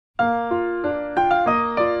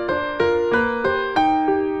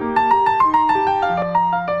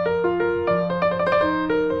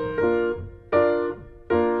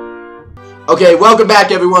Okay, welcome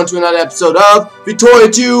back everyone to another episode of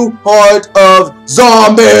Victoria 2 Heart of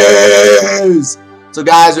Zombies! So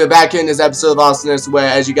guys, we're back here in this episode of Awesomeness where,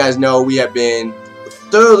 as you guys know, we have been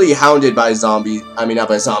thoroughly hounded by zombies, not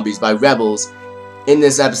by zombies, by rebels in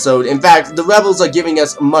this episode. In fact, the rebels are giving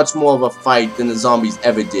us much more of a fight than the zombies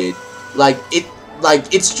ever did.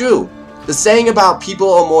 It's true. The saying about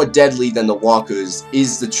people are more deadly than the walkers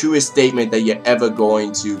is the truest statement that you're ever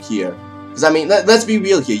going to hear. Because, let's be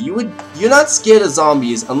real here. You're not scared of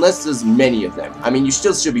zombies unless there's many of them. You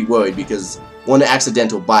still should be worried because one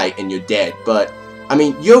accidental bite and you're dead. But,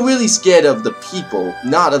 you're really scared of the people,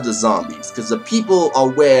 not of the zombies. Because the people are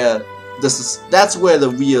where that's where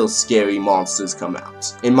the real scary monsters come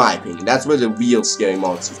out. In my opinion, that's where the real scary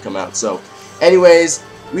monsters come out. So, anyways,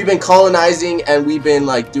 we've been colonizing and we've been,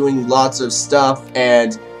 doing lots of stuff.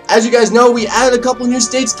 And, as you guys know, we added a couple new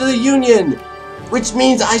states to the Union. Which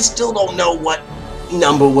means I still don't know what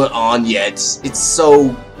number we're on yet. It's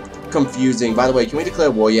so confusing. By the way, can we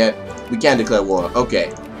declare war yet? We can declare war.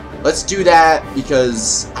 Okay. Let's do that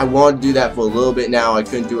because I want to do that for a little bit now. I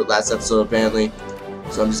couldn't do it last episode apparently.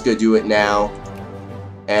 So I'm just going to do it now.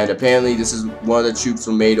 And apparently this is one of the troops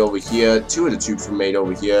were made over here. Two of the troops were made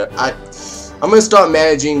over here. I'm going to start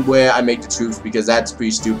managing where I make the troops because that's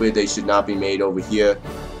pretty stupid. They should not be made over here.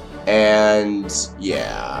 And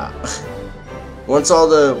yeah.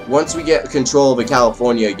 Once we get control of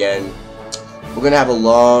California again, we're gonna have a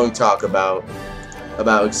long talk about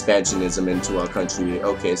expansionism into our country.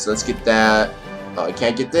 Okay, so let's get that. Oh, I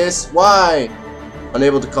can't get this. Why?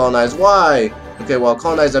 Unable to colonize. Why? Okay, well, I'll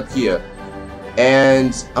colonize up here.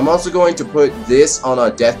 And I'm also going to put this on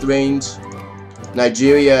our death range,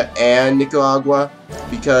 Nigeria and Nicaragua,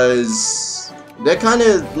 because they're kind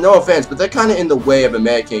of, no offense, but they're kind of in the way of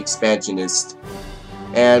American expansionists.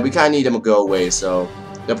 And we kind of need them to go away, so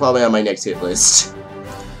they're probably on my next hit list.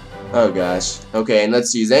 Oh gosh. Okay, and let's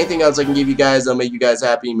see. Is there anything else I can give you guys that'll make you guys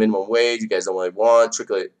happy? Minimum wage, you guys don't really want.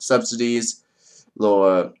 Tricklet subsidies.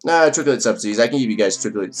 Lower. Tricklet subsidies. I can give you guys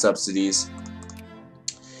tricklet subsidies.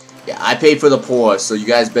 Yeah, I pay for the poor, so you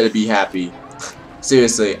guys better be happy.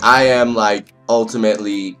 Seriously, I am,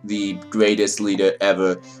 ultimately the greatest leader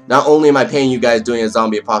ever. Not only am I paying you guys during a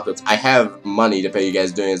zombie apocalypse, I have money to pay you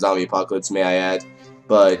guys during a zombie apocalypse, may I add.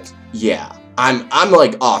 But yeah, I'm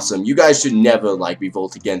awesome. You guys should never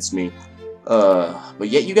revolt against me. But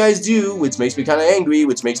yet you guys do, which makes me kind of angry,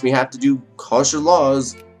 which makes me have to do harsher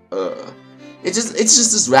laws. It's just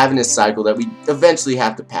this ravenous cycle that we eventually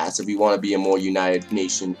have to pass if we want to be a more united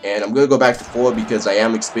nation. And I'm gonna go back to 4 because I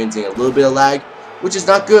am experiencing a little bit of lag, which is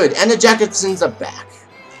not good. And the Jacobsons are back.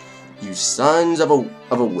 You sons of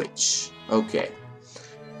a witch. Okay.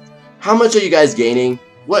 How much are you guys gaining?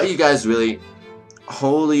 What are you guys really?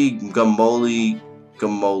 Holy gamoli.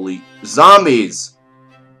 Zombies!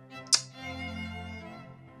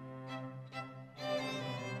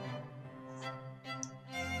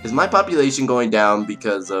 Is my population going down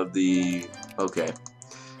because of the... Okay.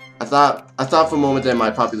 I thought for a moment that my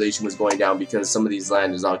population was going down because some of these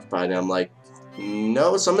land is occupied, and I'm like,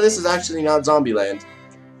 no, some of this is actually not zombie land.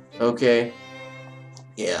 Okay.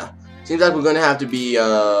 Yeah. Seems like we're gonna have to be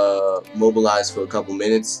mobilized for a couple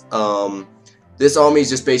minutes. This army is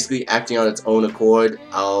just basically acting on its own accord.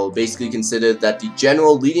 I'll basically consider that the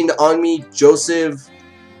general leading the army,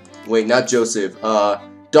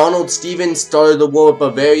 Donald Stevens started the war with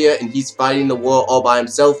Bavaria, and he's fighting the war all by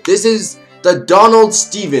himself. This is the Donald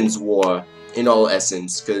Stevens War, in all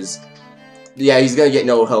essence, because, yeah, he's gonna get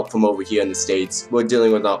no help from over here in the States. We're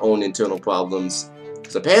dealing with our own internal problems.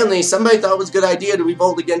 Because apparently, somebody thought it was a good idea to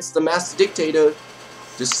revolt against the master dictator.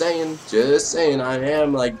 Just saying, I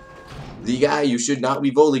am, the guy you should not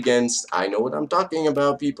revolt against. I know what I'm talking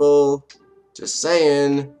about, people. Just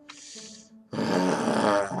saying.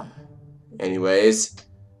 Anyways,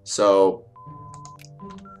 so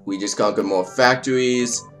we just conquered more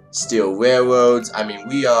factories, steel railroads.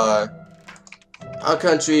 We are, our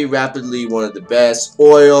country, rapidly one of the best.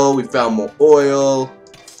 Oil, we found more oil.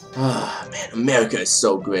 Man, America is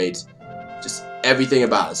so great. Just everything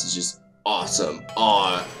about us is just awesome.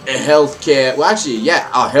 Our healthcare, well actually, yeah,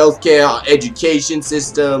 our healthcare, our education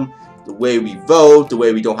system, the way we vote, the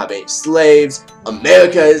way we don't have any slaves.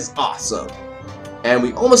 America is awesome. And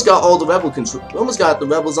we almost got all the rebel control. We almost got the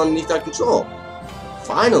rebels underneath our control.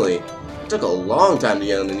 Finally. It took a long time to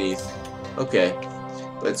get underneath. Okay.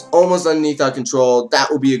 But it's almost underneath our control.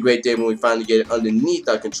 That will be a great day when we finally get it underneath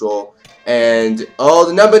our control. And, oh,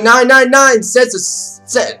 the number 999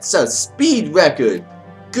 sets a speed record.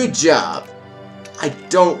 Good job. I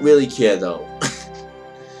don't really care, though.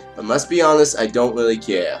 I must be honest, I don't really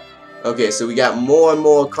care. Okay, so we got more and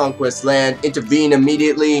more conquest land. Intervene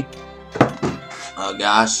immediately. Oh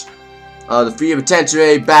gosh. The free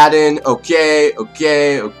penitentiary, Baden, okay,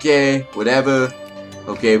 whatever.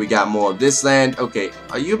 Okay, we got more of this land. Okay,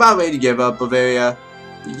 are you about ready to give up, Bavaria?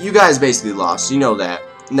 You guys basically lost, you know that.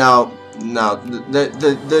 No,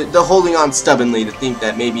 the holding on stubbornly to think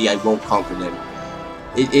that maybe I won't conquer them.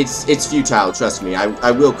 It's futile, trust me.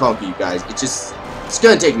 I will conquer you guys. It's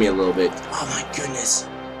gonna take me a little bit. Oh my goodness.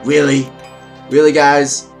 Really? Really,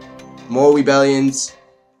 guys? More rebellions?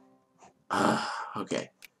 Okay.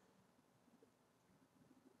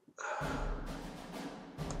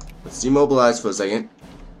 Let's demobilize for a second.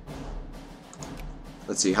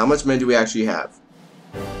 Let's see, how much men do we actually have?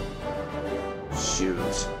 Shoot.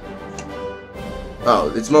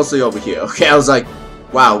 Oh, it's mostly over here. Okay, I was like,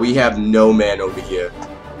 wow, we have no men over here.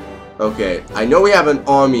 Okay, I know we have an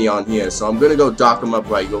army on here, so I'm gonna go dock them up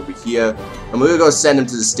right over here. I'm gonna go send them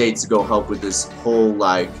to the States to go help with this whole,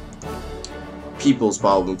 like, people's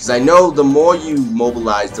problem. Because I know the more you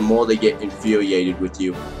mobilize, the more they get infuriated with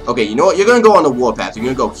you. Okay, you know what? You're gonna go on the warpath. You're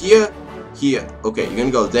gonna go here, here. Okay, you're gonna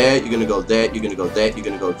go there, you're gonna go there, you're gonna go there, you're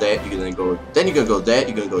gonna go there, you're gonna go, then you're gonna go there,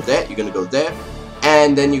 you're gonna go there, you're gonna go there,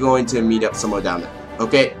 and then you're going to meet up somewhere down there.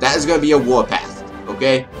 Okay, that is gonna be a warpath.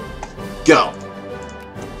 Okay? Go.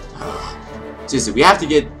 Seriously, we have to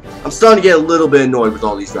get... I'm starting to get a little bit annoyed with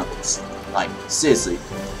all these rebels. Like, seriously.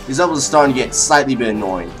 These rebels are starting to get slightly bit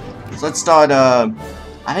annoying. So let's start,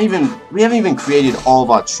 we haven't even created all of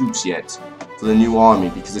our troops yet for the new army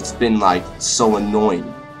because it's been, like, so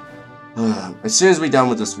annoying. As soon as we're done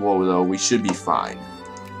with this war, though, we should be fine.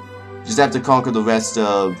 Just have to conquer the rest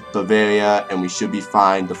of Bavaria, and we should be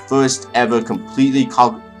fine. The first ever completely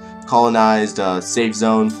colonized safe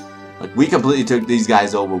zone. Like, we completely took these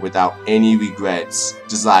guys over without any regrets.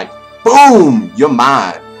 Just like, boom! You're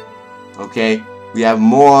mine! Okay? We have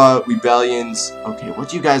more rebellions. Okay, what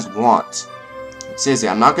do you guys want? Seriously,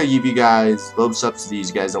 I'm not gonna give you guys low subsidies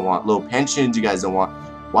you guys don't want. Low pensions you guys don't want.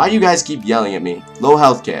 Why do you guys keep yelling at me? Low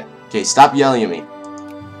healthcare. Okay, stop yelling at me.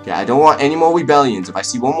 Okay, I don't want any more rebellions. If I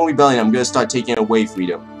see one more rebellion, I'm gonna start taking away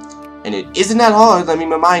freedom. And it isn't that hard, let me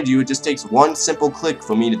remind you. It just takes one simple click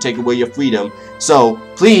for me to take away your freedom. So,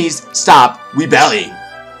 please stop rebelling.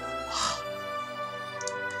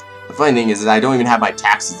 The funny thing is that I don't even have my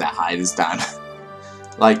taxes that high this time.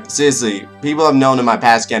 Like, seriously, people have known in my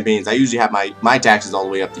past campaigns, I usually have my taxes all the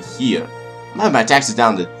way up to here. I'm having my taxes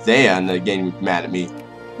down to there and they're getting mad at me.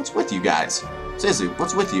 What's with you guys? Seriously,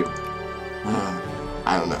 what's with you?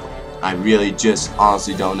 I don't know. I really just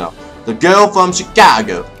honestly don't know. The girl from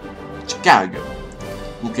Chicago.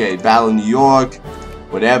 Okay, Battle of New York.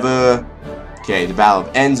 Whatever. Okay, the Battle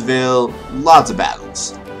of Ennsville. Lots of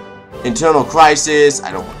battles. Internal crisis.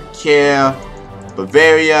 I don't want to care.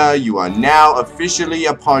 Bavaria, you are now officially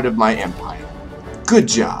a part of my empire. Good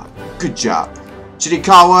job. Good job.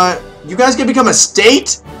 Chirikawa, you guys can become a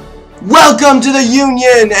state? Welcome to the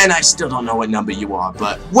Union! And I still don't know what number you are,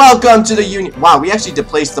 but welcome to the Union. Wow, we actually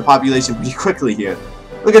displaced the population pretty quickly here.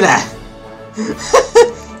 Look at that.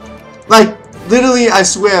 Like, literally, I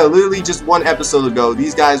swear, literally just one episode ago,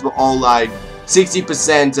 these guys were all like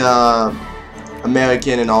 60%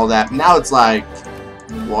 American and all that. Now it's like,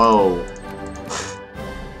 whoa.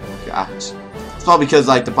 Gosh. It's probably because,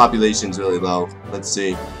 like, the population's really low. Let's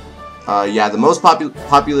see. Yeah, the most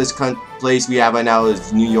populous place we have right now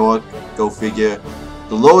is New York. Go figure.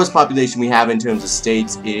 The lowest population we have in terms of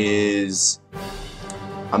states is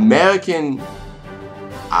American.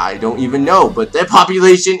 I don't even know, but their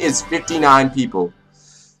population is 59 people.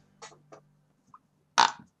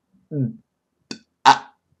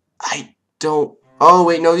 I don't. Oh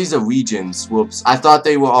wait, no, these are regions. Whoops. I thought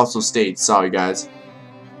they were also states. Sorry, guys.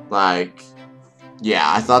 Like,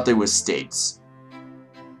 yeah, I thought they were states.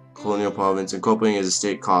 Colonial province, incorporating as a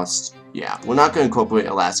state cost. Yeah, we're not going to incorporate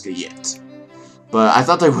Alaska yet. But I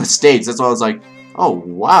thought they were states. That's why I was like, oh,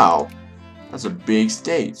 wow. That's a big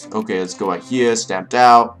state. Okay, let's go right here. Stamped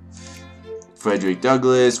out. Frederick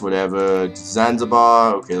Douglass, whatever.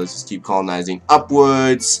 Zanzibar. Okay, let's just keep colonizing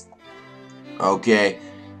upwards. Okay.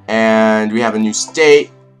 And we have a new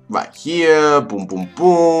state right here. Boom, boom,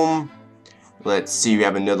 boom. Let's see. We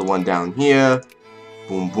have another one down here.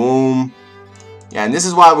 Boom, boom. Yeah, and this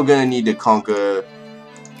is why we're going to need to conquer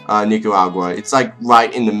Nicaragua. It's like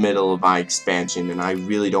right in the middle of my expansion, and I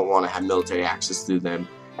really don't want to have military access through them.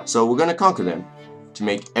 So we're going to conquer them to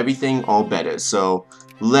make everything all better. So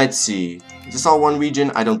let's see. Is this all one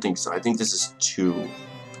region? I don't think so. I think this is two.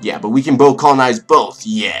 Yeah, but we can both colonize both.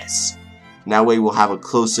 Yes. And that way we'll have a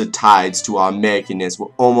closer ties to our Americanness. We're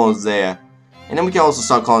almost there. And then we can also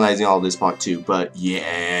start colonizing all this part too. But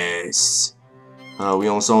yes. We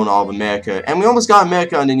almost own all of America. And we almost got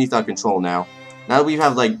America underneath our control now. Now that we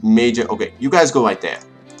have like major, okay, you guys go right there.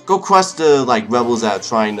 Go crush the like rebels that are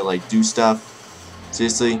trying to like do stuff.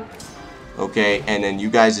 Seriously. Okay, and then you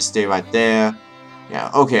guys just stay right there. Yeah,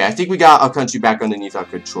 okay, I think we got our country back underneath our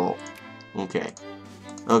control. Okay.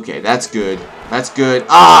 Okay, that's good. That's good.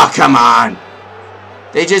 Ah, oh, come on!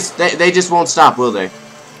 They just won't stop, will they?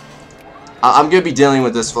 I'm gonna be dealing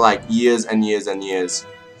with this for like years and years and years.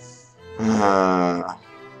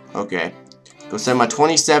 Okay. Go send my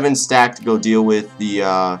 27 stack to go deal with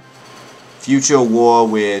the future war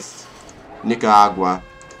with Nicaragua.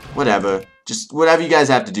 Whatever. Just whatever you guys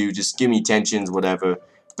have to do. Just give me tensions, whatever.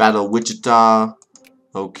 Battle Wichita.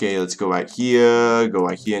 Okay, let's go right here. Go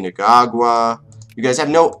right here, Nicaragua. You guys have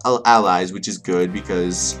no allies, which is good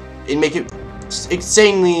because it make it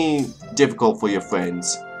insanely difficult for your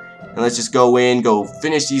friends. And let's just go in, go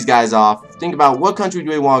finish these guys off. Think about what country do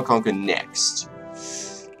we want to conquer next.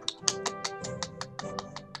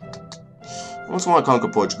 I almost want to conquer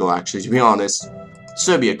Portugal, actually, to be honest.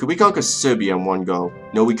 Serbia. Could we conquer Serbia in one go?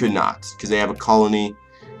 No, we could not, because they have a colony,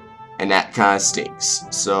 and that kind of stinks.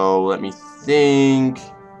 So, let me think.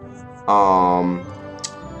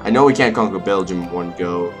 I know we can't conquer Belgium in one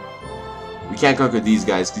go. We can't conquer these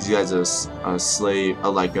guys, because these guys are a slave,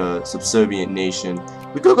 like a subservient nation.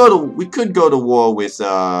 We could go to war with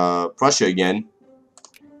Prussia again.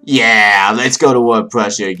 Yeah, let's go to war with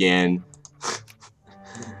Prussia again.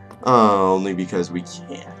 Only because we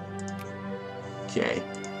can. Okay.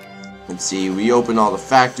 Let's see. We open all the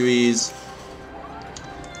factories.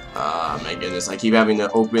 My goodness, I keep having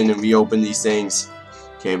to open and reopen these things.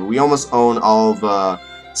 Okay, but we almost own all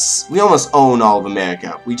of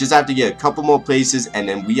America. We just have to get a couple more places, and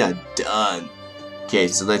then we are done. Okay,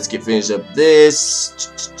 so let's get finished up this.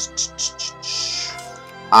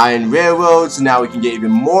 Iron railroads. So now we can get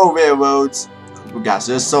even more railroads. Oh gosh,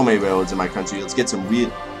 there's so many railroads in my country. Let's get some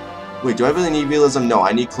real. Wait, do I really need realism? No,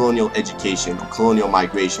 I need colonial education or colonial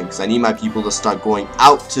migration because I need my people to start going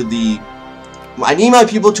out to the. I need my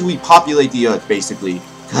people to repopulate the earth, basically,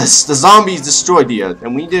 because the zombies destroyed the earth,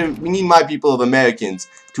 and we need my people of Americans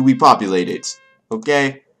to repopulate it.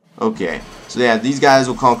 Okay, okay. So yeah, these guys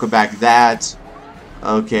will conquer back that.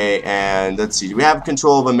 Okay, and let's see. Do we have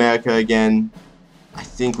control of America again? I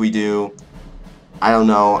think we do. I don't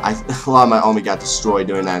know. A lot of my army got destroyed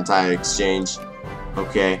during that entire exchange.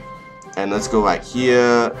 Okay. And let's go right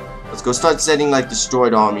here. Let's go start sending like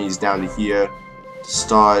destroyed armies down to here. To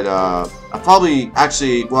start I'll probably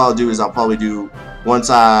actually what I'll do is I'll probably do once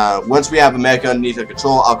we have America underneath our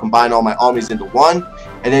control, I'll combine all my armies into one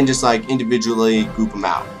and then just like individually group them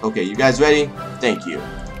out. Okay, you guys ready? Thank you.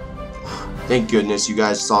 Thank goodness you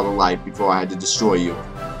guys saw the light before I had to destroy you.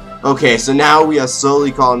 Okay, so now we are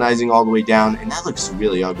slowly colonizing all the way down, and that looks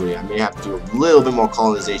really ugly. I may have to do a little bit more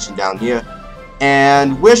colonization down here.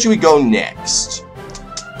 And where should we go next?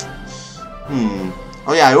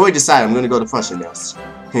 Oh yeah, I already decided I'm gonna go to Prussia next.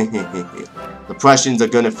 The Prussians are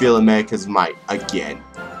gonna feel America's might again.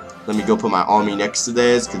 Let me go put my army next to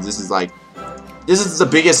theirs, because this is the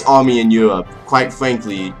biggest army in Europe. Quite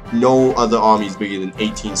frankly, no other army is bigger than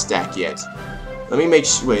 18 stack yet. Let me make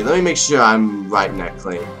sure I'm right in that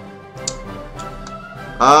claim.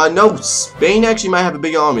 No, Spain actually might have a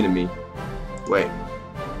bigger army than me. Wait.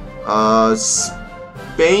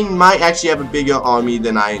 Spain might actually have a bigger army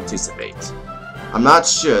than I anticipate. I'm not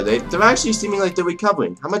sure. They're actually seeming like they're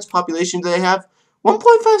recovering. How much population do they have?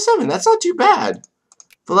 1.57. That's not too bad.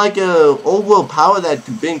 For like a old world power that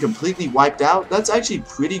had been completely wiped out, that's actually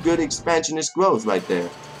pretty good expansionist growth right there.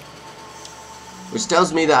 Which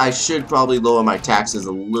tells me that I should probably lower my taxes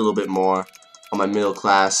a little bit more on my middle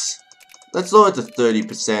class. Let's lower it to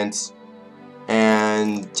 30%.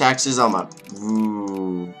 And taxes on my...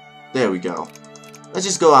 Ooh, there we go. Let's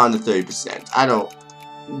just go on to 30%.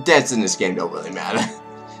 Debts in this game don't really matter.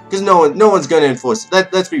 Because no one's gonna enforce...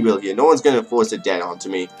 Let's be real here. No one's gonna enforce a debt onto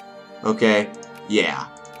me. Okay? Yeah.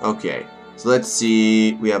 Okay. So let's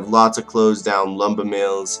see. We have lots of closed down lumber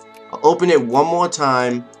mills. I'll open it one more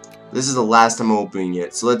time. This is the last time I'm opening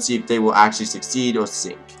it. So let's see if they will actually succeed or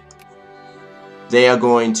sink. They are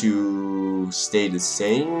going to stay the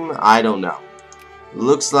same? I don't know.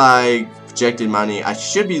 Looks like projected money. I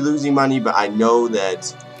should be losing money, but I know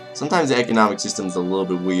that sometimes the economic system is a little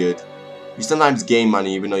bit weird. You sometimes gain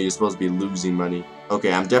money even though you're supposed to be losing money.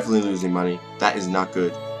 Okay, I'm definitely losing money. That is not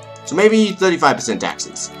good. So maybe 35%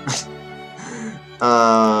 taxes.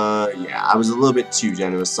 Yeah, I was a little bit too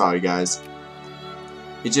generous. Sorry, guys.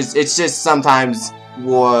 It's just sometimes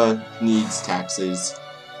war needs taxes.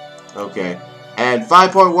 Okay. And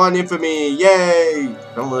 5.1 infamy, yay!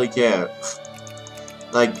 Don't really care.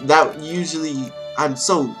 Like, that usually, I'm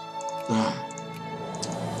so...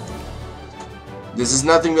 This is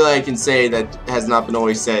nothing really I can say that has not been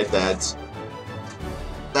always said, that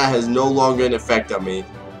has no longer an effect on me.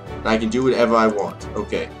 And I can do whatever I want.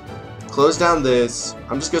 Okay. Close down this.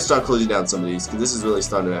 I'm just gonna start closing down some of these because this is really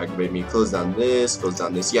starting to aggravate me. Close down this, close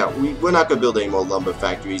down this. Yeah, we're not gonna build any more lumber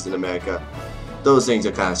factories in America. Those things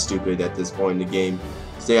are kind of stupid at this point in the game.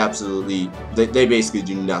 They absolutely, they basically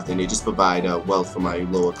do nothing. They just provide wealth for my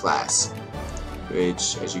lower class.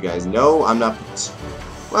 Which, as you guys know, I'm not,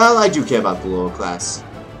 well, I do care about the lower class.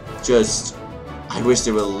 Just, I wish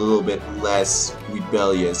they were a little bit less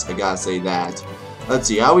rebellious, I gotta say that. Let's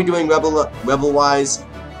see, how are we doing rebel-wise?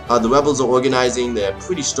 The rebels are organizing, they're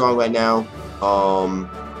pretty strong right now.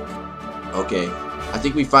 Okay, I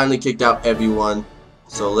think we finally kicked out everyone.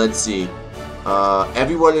 So let's see.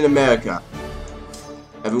 Everyone in America.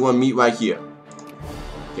 Everyone meet right here.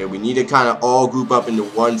 Okay, we need to kind of all group up into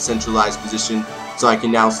one centralized position so I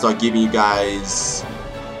can now start giving you guys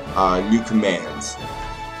new commands.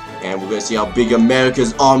 And we're going to see how big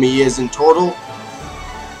America's army is in total.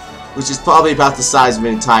 Which is probably about the size of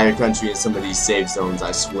an entire country in some of these safe zones,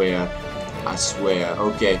 I swear. I swear.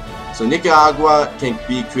 Okay, so Nicaragua can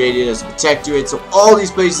be created as a protectorate. So all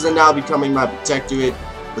these places are now becoming my protectorate.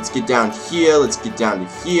 Let's get down here. Let's get down to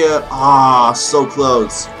here. Ah, so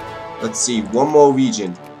close. Let's see, one more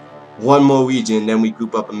region. One more region, then we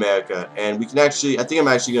group up America. And we can actually, I think I'm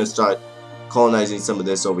actually going to start colonizing some of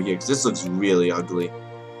this over here. Because this looks really ugly.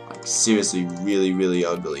 Like, seriously, really, really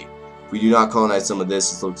ugly. If we do not colonize some of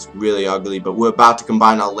this, it looks really ugly. But we're about to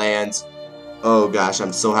combine our lands. Oh gosh,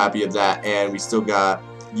 I'm so happy of that. And we still got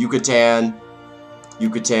Yucatan.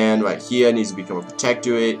 Yucatan right here needs to become a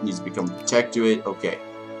protectorate. Needs to become a protectorate. Okay.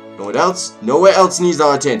 No one else? Nowhere else needs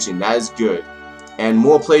our attention. That is good. And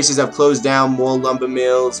more places have closed down. More lumber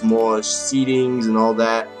mills. More seedings and all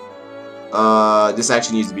that. This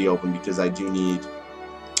actually needs to be open because I do need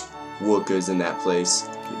workers in that place.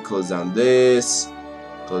 Okay, close down this.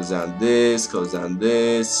 Close down this. Close down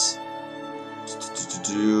this.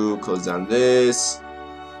 Close down this.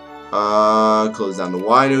 Close down the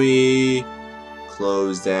winery.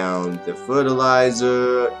 Close down the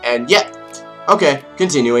fertilizer. And yeah. Okay,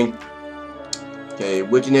 continuing. Okay,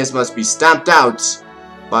 wickedness must be stamped out.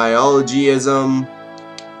 Biologyism.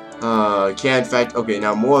 Can't fact. Okay,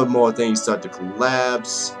 now more and more things start to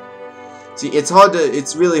collapse. See, it's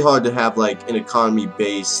really hard to have like an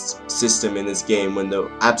economy-based system in this game when there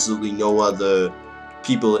are absolutely no other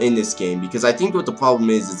people in this game. Because I think what the problem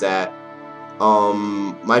is that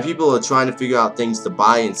my people are trying to figure out things to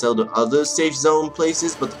buy and sell to other safe zone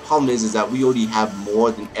places, but the problem is that we already have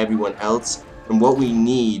more than everyone else, and what we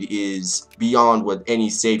need is beyond what any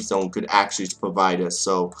safe zone could actually provide us.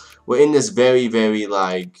 So we're in this very, very,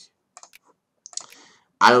 like,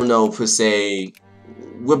 I don't know per se,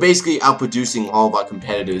 we're basically outproducing all of our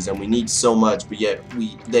competitors, and we need so much, but yet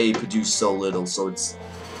they produce so little. So it's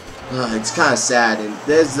kind of sad. And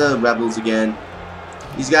there's the rebels again.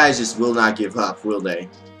 These guys just will not give up, will they?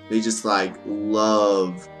 They just like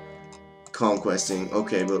love conquesting.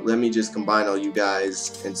 Okay, but let me just combine all you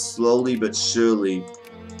guys and slowly but surely,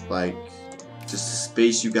 like, just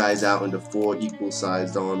space you guys out into 4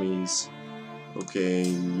 equal-sized armies. Okay,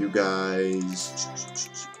 you guys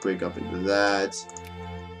break up into that.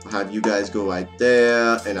 I'll have you guys go right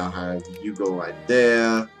there, and I'll have you go right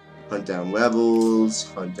there. Hunt down rebels,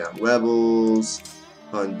 hunt down rebels,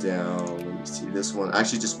 hunt down, let me see this one.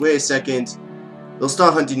 Actually, just wait a second. They'll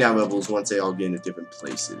start hunting down rebels once they all get into different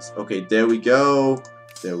places. Okay, there we go.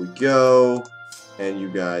 There we go. And you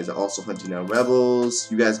guys are also hunting down rebels.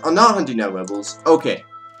 You guys are not hunting down rebels. Okay.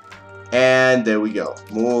 And there we go.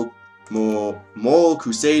 More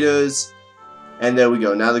crusaders. And there we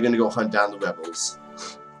go. Now they're gonna go hunt down the rebels.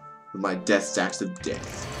 With my death stacks of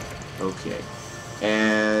death. Okay.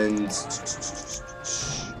 And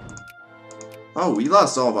oh, we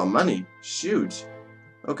lost all of our money. Shoot.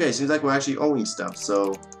 Okay, seems like we're actually owing stuff.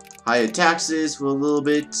 So higher taxes for a little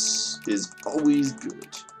bit is always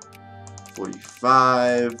good.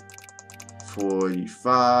 45.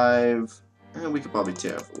 45. And we could probably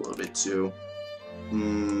tariff a little bit too.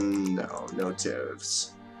 No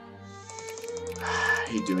tariffs. I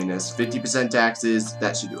hate doing this. 50% taxes,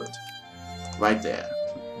 that should do it. Right there.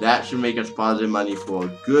 That should make us positive money for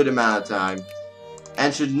a good amount of time.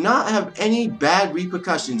 And should not have any bad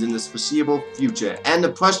repercussions in the foreseeable future. And the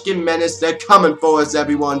Prussian menace, they're coming for us,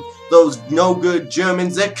 everyone. Those no-good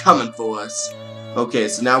Germans, they're coming for us. Okay,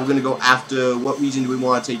 so now we're going to go after, what region do we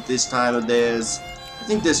want to take this time of theirs? I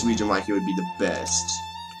think this region right here would be the best.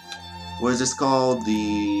 What is this called?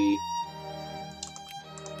 The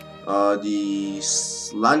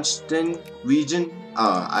Slunchten region?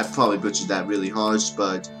 I probably butchered that really harsh,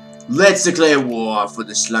 but Let's declare war for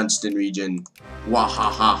the Slunston region.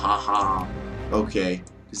 Wahahaha. Okay.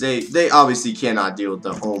 Because they obviously cannot deal with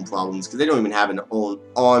their own problems. Because they don't even have an own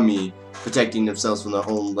army protecting themselves from their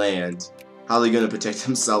own land. How are they going to protect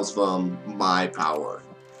themselves from my power?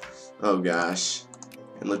 Oh gosh.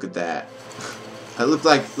 And look at that. I look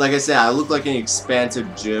like I said, I look like an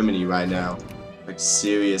expansive Germany right now. Like,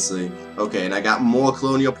 seriously. Okay, and I got more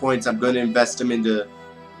colonial points. I'm going to invest them into,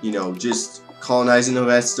 you know, just colonizing the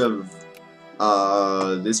rest of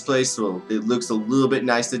this place. So it looks a little bit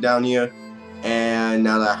nicer down here. And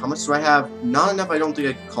now that, how much do I have? Not enough. I don't think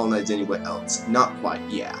I can colonize anywhere else. Not quite.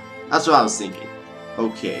 Yeah, that's what I was thinking.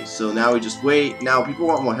 Okay, so now we just wait. Now people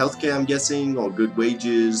want more healthcare, I'm guessing, or good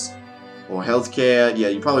wages, or healthcare. Yeah,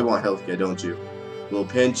 you probably want healthcare, don't you? Little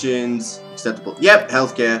pensions, acceptable. Yep,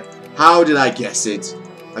 healthcare. How did I guess it?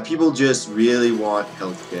 My people just really want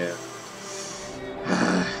healthcare.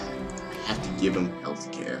 I have to give them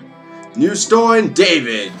healthcare. New store in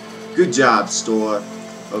David. Good job, store.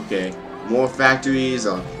 Okay. More factories.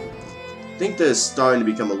 I think they're starting to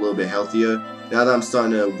become a little bit healthier. Now that I'm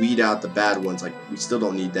starting to weed out the bad ones, like, we still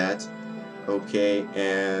don't need that. Okay,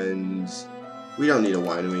 and we don't need a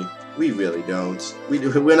winery. We really don't.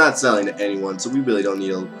 We're not selling to anyone, so we really don't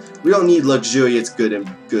need we don't need luxurious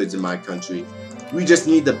goods in my country. We just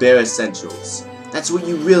need the bare essentials. That's what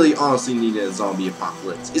you really honestly need in a zombie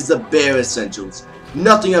apocalypse, is the bare essentials.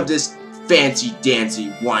 Nothing of this fancy dancy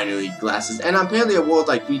winery glasses. And I'm apparently at war with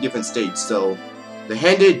like 3 different states, so the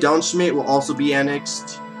Hende Donschmidt will also be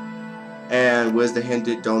annexed. And where's the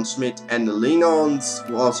Hende Donschmidt? And the Linons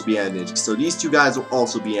will also be annexed. So these 2 guys will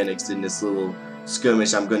also be annexed in this little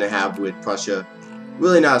skirmish I'm gonna have with Prussia.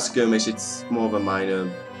 Really not a skirmish, it's more of a minor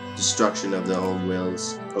destruction of their own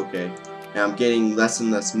wills. Okay. Now I'm getting less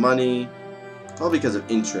and less money. Probably because of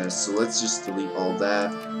interest, so let's just delete all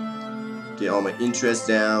that. Get all my interest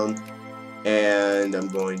down. And I'm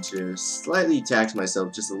going to slightly tax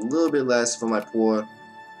myself just a little bit less for my poor,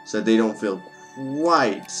 so that they don't feel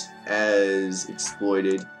quite as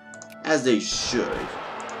exploited as they should.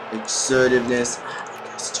 Assertiveness.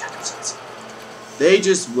 They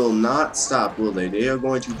just will not stop, will they? They are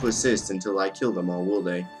going to persist until I kill them all, will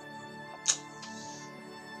they?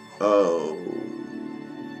 Oh,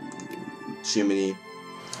 Jiminy.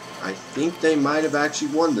 I think they might have actually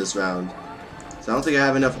won this round. So I don't think I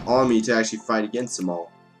have enough army to actually fight against them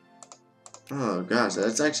all. Oh gosh,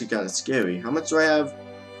 that's actually kind of scary. How much do I have?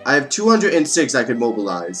 I have 206 I could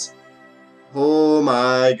mobilize. Oh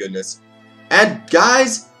my goodness. And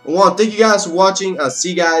guys, I want to thank you guys for watching. I'll see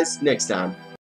you guys next time.